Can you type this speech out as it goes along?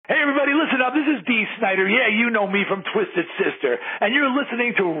Hey everybody, listen up. This is Dee Snider. Yeah, you know me from Twisted Sister. And you're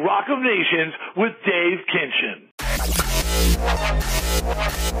listening to Rock of Nations with Dave Kinchin.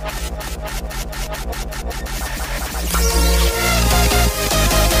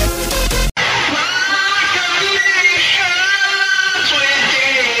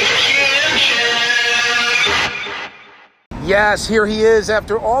 Yes, here he is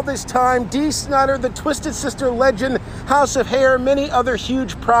after all this time. Dee Snider, the Twisted Sister legend, House of Hair, many other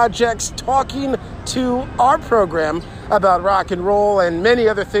huge projects, talking to our program about rock and roll and many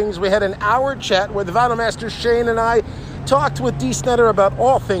other things. We had an hour chat where the Vinyl Master Shane and I talked with Dee Snider about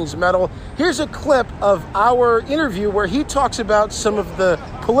all things metal. Here's a clip of our interview where he talks about some of the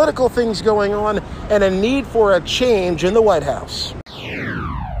political things going on and a need for a change in the White House.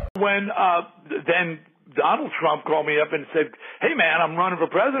 When then Donald Trump called me up and said, "Hey man, I'm running for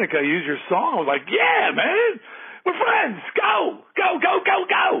president. Can I use your song?" I was like, "Yeah, man, we're friends. Go, go, go, go,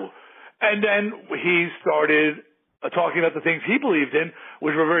 go." And then he started talking about the things he believed in,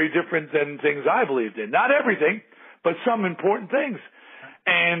 which were very different than things I believed in. Not everything, but some important things.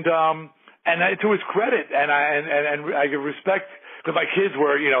 And to his credit, and I give respect, because my kids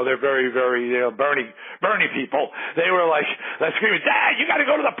were, they're very, very, Bernie people. They were like screaming, "Dad, you got to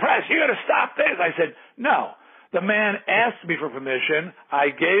go to the press. You got to stop this." I said, "No." The man asked me for permission. I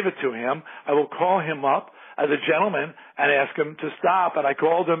gave it to him. I will call him up as a gentleman and ask him to stop. And I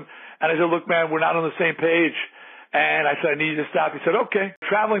called him and I said, "Look, man, we're not on the same page." And I said, "I need you to stop." He said, "Okay."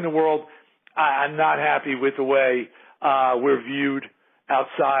 Traveling the world, I'm not happy with the way we're viewed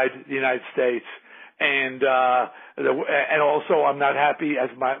outside the United States. And also I'm not happy as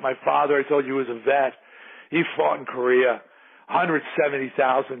my father, I told you, was a vet. He fought in Korea.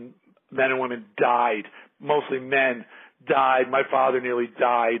 170,000 men and women died. Mostly men died. My father nearly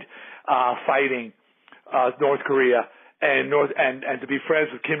died, fighting, North Korea and to be friends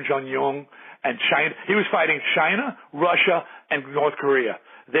with Kim Jong-un and China. He was fighting China, Russia, and North Korea.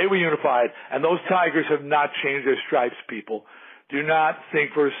 They were unified. And those tigers have not changed their stripes, people. Do not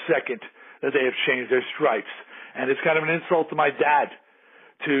think for a second that they have changed their stripes. And it's kind of an insult to my dad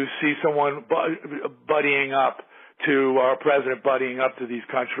to see someone buddying up to our president, buddying up to these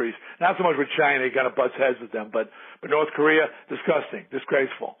countries. Not so much with China, he kind of butts heads with them, but North Korea, disgusting,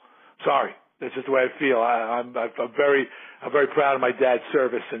 disgraceful. Sorry, that's just the way I feel. I'm very proud of my dad's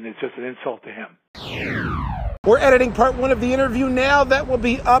service, and it's just an insult to him. We're editing part 1 of the interview now. That will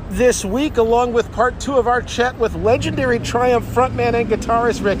be up this week, along with part 2 of our chat with legendary Triumph frontman and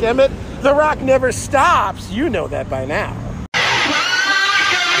guitarist Rik Emmett. The rock never stops. You know that by now.